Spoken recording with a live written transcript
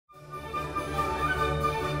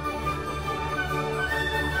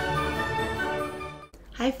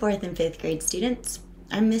Hi, 4th and 5th grade students.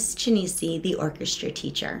 I'm Miss Chinisi, the orchestra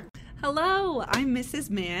teacher. Hello, I'm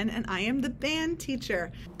Mrs. Mann and I am the band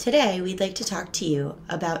teacher. Today, we'd like to talk to you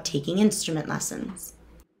about taking instrument lessons.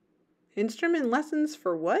 Instrument lessons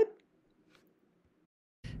for what?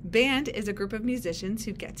 Band is a group of musicians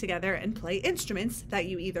who get together and play instruments that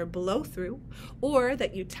you either blow through or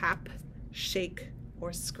that you tap, shake,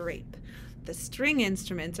 or scrape. The string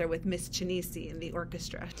instruments are with Miss Chinisi in the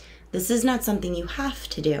orchestra. This is not something you have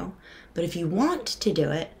to do, but if you want to do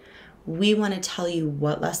it, we want to tell you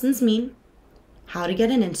what lessons mean, how to get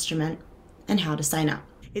an instrument, and how to sign up.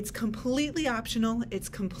 It's completely optional. It's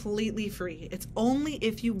completely free. It's only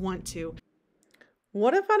if you want to.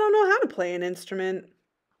 What if I don't know how to play an instrument?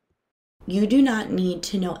 You do not need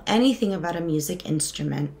to know anything about a music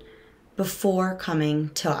instrument before coming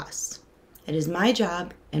to us. It is my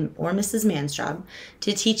job or Mrs. Mann's job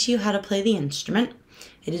to teach you how to play the instrument.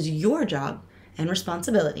 It is your job and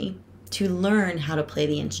responsibility to learn how to play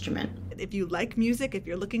the instrument. If you like music, if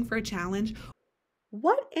you're looking for a challenge,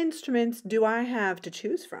 what instruments do I have to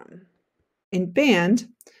choose from? In band,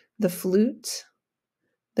 the flute,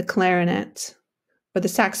 the clarinet, or the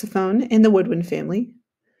saxophone in the woodwind family,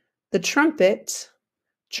 the trumpet,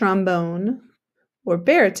 trombone, or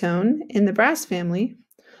baritone in the brass family,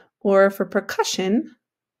 or for percussion,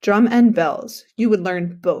 drum and bells. You would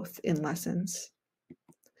learn both in lessons.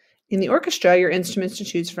 In the orchestra, your instruments to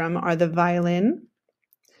choose from are the violin,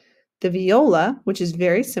 the viola, which is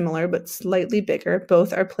very similar but slightly bigger.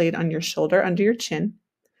 Both are played on your shoulder under your chin,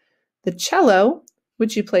 the cello,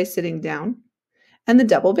 which you play sitting down, and the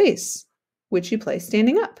double bass, which you play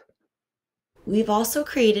standing up. We've also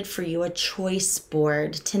created for you a choice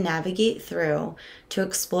board to navigate through to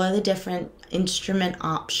explore the different instrument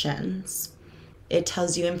options. It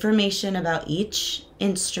tells you information about each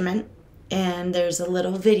instrument, and there's a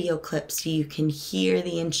little video clip so you can hear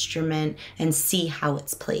the instrument and see how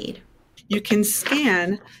it's played. You can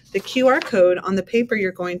scan the QR code on the paper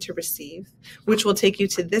you're going to receive, which will take you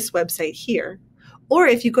to this website here. Or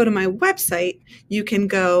if you go to my website, you can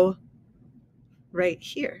go right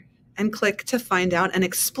here and click to find out and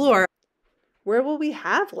explore. Where will we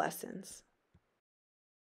have lessons?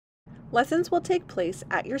 Lessons will take place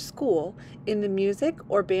at your school in the music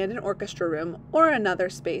or band and orchestra room or another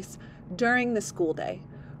space during the school day.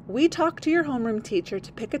 We talk to your homeroom teacher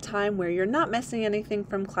to pick a time where you're not missing anything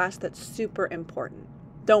from class that's super important.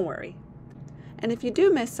 Don't worry. And if you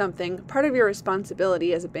do miss something, part of your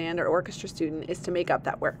responsibility as a band or orchestra student is to make up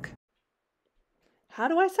that work. How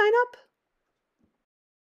do I sign up?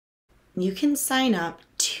 You can sign up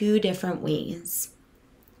 2 different ways.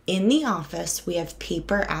 In the office, we have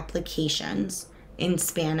paper applications in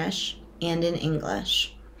Spanish and in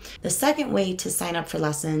English. The second way to sign up for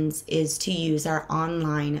lessons is to use our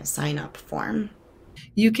online sign-up form.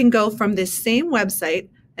 You can go from this same website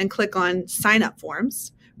and click on sign up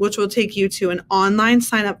forms, which will take you to an online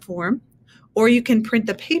sign up form, or you can print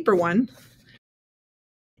the paper one.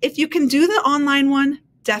 If you can do the online one,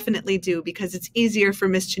 definitely do, because it's easier for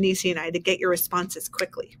Miss Chinisi and I to get your responses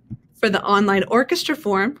quickly. For the online orchestra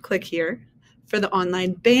form, click here. For the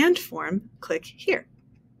online band form, click here.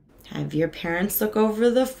 Have your parents look over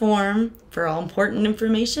the form for all important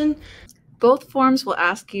information. Both forms will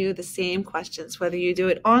ask you the same questions, whether you do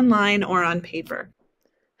it online or on paper.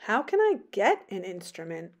 How can I get an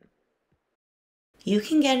instrument? You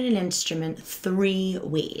can get an instrument 3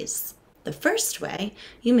 ways. The first way,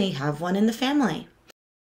 you may have one in the family.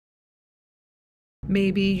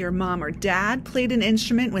 Maybe your mom or dad played an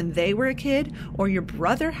instrument when they were a kid, or your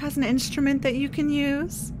brother has an instrument that you can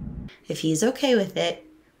use. If he's okay with it,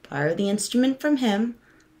 borrow the instrument from him,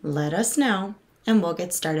 let us know, and we'll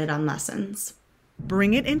get started on lessons.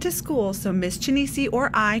 Bring it into school so Miss Chinisi or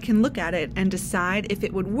I can look at it and decide if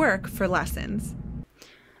it would work for lessons.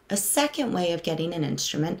 A second way of getting an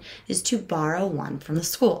instrument is to borrow one from the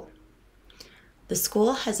school. The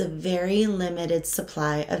school has a very limited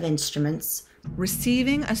supply of instruments.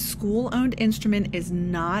 Receiving a school-owned instrument is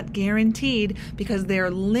not guaranteed because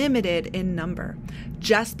they're limited in number.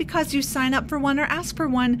 Just because you sign up for one or ask for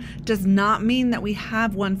one does not mean that we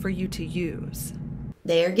have one for you to use.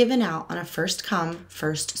 They are given out on a first-come,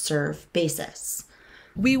 first-serve basis.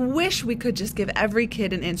 We wish we could just give every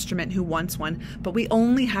kid an instrument who wants one, but we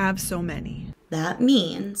only have so many. That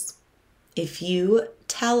means if you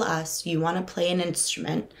tell us you want to play an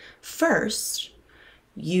instrument first,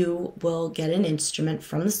 you will get an instrument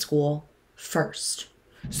from the school first.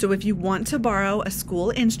 So if you want to borrow a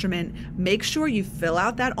school instrument, make sure you fill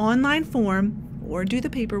out that online form or do the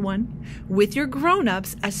paper one, with your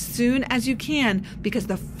grown-ups as soon as you can, because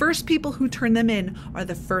the first people who turn them in are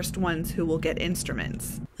the first ones who will get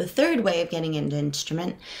instruments. The third way of getting an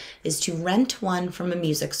instrument is to rent one from a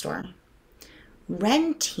music store.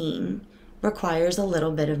 Renting requires a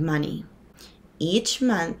little bit of money. Each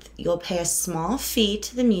month, you'll pay a small fee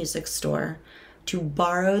to the music store to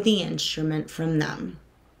borrow the instrument from them.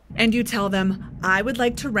 And you tell them, I would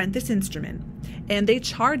like to rent this instrument, and they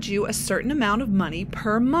charge you a certain amount of money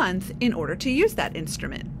per month in order to use that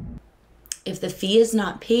instrument. If the fee is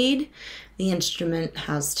not paid, the instrument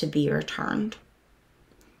has to be returned.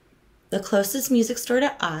 The closest music store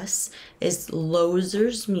to us is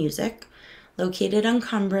Lozer's Music, located on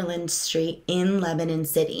Cumberland Street in Lebanon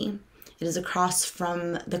City. It is across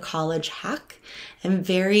from the College Hack and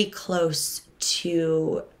very close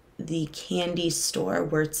to the candy store,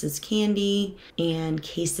 Wertz's Candy and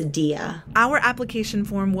Quesadilla. Our application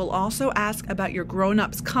form will also ask about your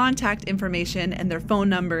grown-ups' contact information and their phone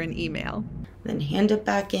number and email. Then hand it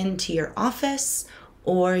back into your office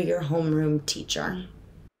or your homeroom teacher.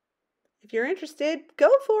 If you're interested,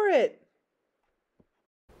 go for it.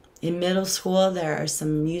 In middle school, there are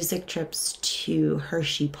some music trips to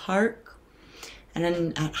Hershey Park. And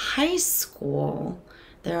then at high school,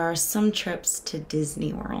 there are some trips to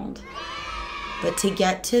Disney World. But to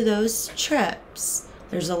get to those trips,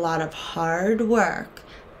 there's a lot of hard work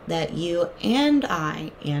that you and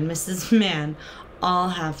I and Mrs. Mann all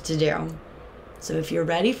have to do. So if you're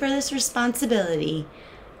ready for this responsibility,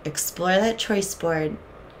 explore that choice board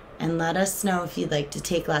and let us know if you'd like to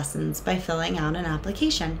take lessons by filling out an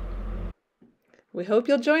application. We hope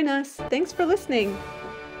you'll join us. Thanks for listening.